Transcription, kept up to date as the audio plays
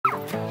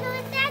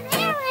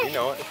we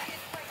know it.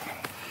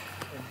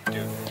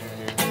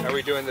 Are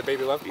we doing the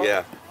baby love part?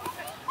 Yeah.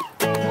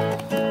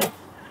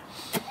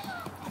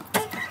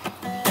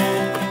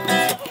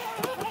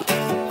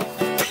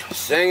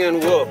 Singing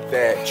whoop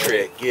that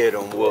trick, get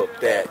 'em, whoop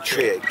that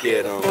trick,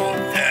 get 'em. Whoop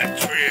that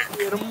trick,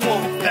 get 'em,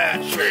 whoop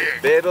that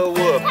trick. Baby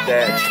whoop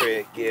that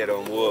trick, get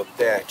 'em, whoop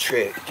that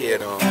trick,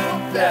 get 'em.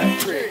 Whoop that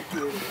trick,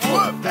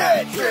 whoop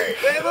that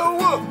trick. Baby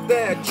whoop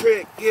that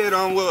trick, get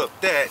 'em, whoop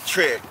that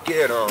trick,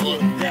 get 'em.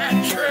 Whoop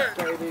that trick,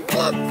 baby,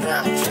 whoop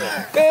that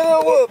trick. Baby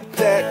whoop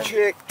that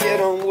trick, get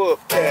 'em, whoop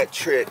that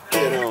trick,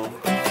 get 'em.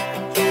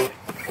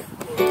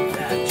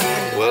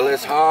 Well,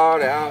 it's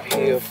hard out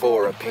here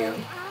for a pimp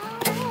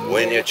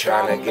when you're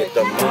trying to get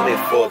the money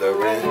for the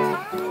rent.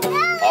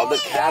 All the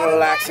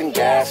Cadillacs and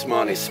gas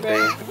money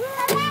spent.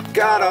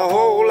 Got a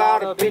whole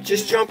lot of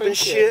bitches jumping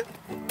ship.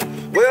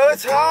 Well,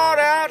 it's hard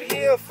out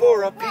here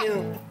for a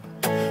pimp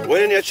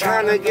when you're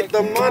trying to get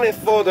the money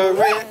for the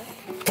rent.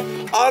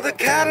 All the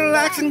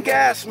Cadillacs and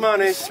gas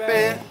money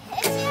spent.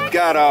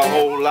 Got a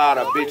whole lot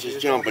of bitches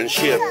jumping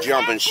ship,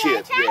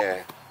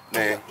 yeah,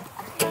 man.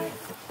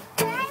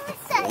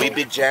 We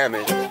be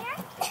jamming.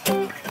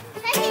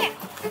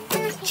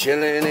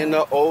 Chillin' in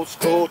the old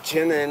school,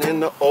 chillin' in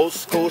the old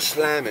school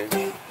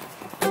slamming.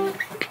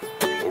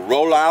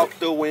 Roll out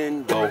the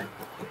window,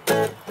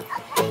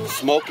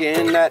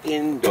 smoking that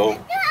Indo.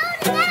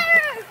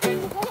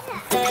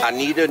 I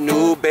need a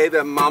new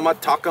baby mama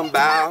talking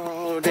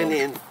about an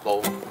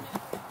info.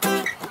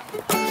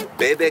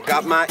 Baby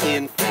got my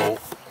info,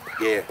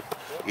 yeah.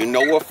 You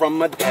know her from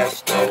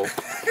Modesto,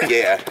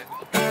 yeah.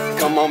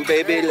 Come on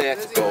baby,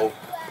 let's go.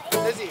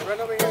 Lizzie, run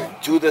over here.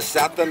 To the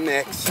south of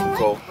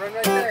Mexico. Run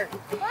right there.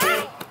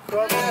 Go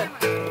over there.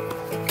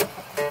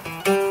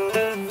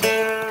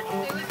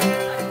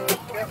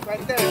 Yeah,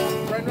 right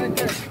there. Run right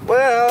there.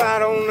 Well, I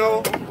don't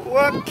know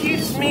what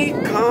keeps me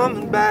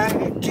coming back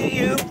to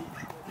you.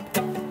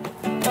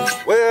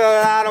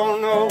 Well, I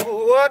don't know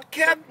what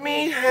kept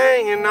me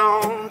hanging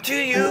on to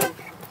you.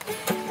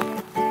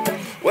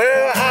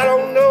 Well, I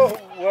don't know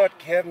what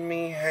kept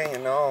me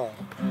hanging on.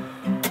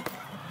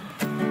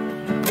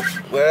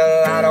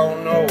 Well, I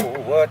don't know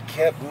what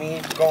kept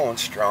me going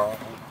strong,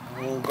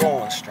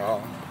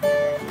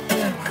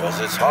 Cause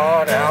it's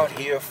hard out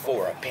here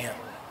for a pimp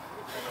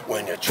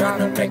when you're trying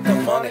to make the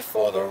money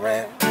for the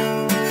rent.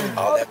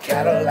 All the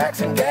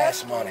Cadillacs and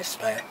gas money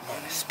spent.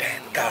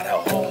 Got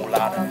a whole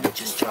lot of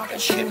bitches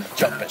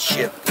jumping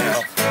ship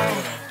now.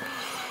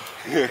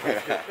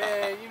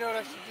 Man, you know what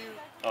I should do?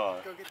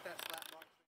 Go get that.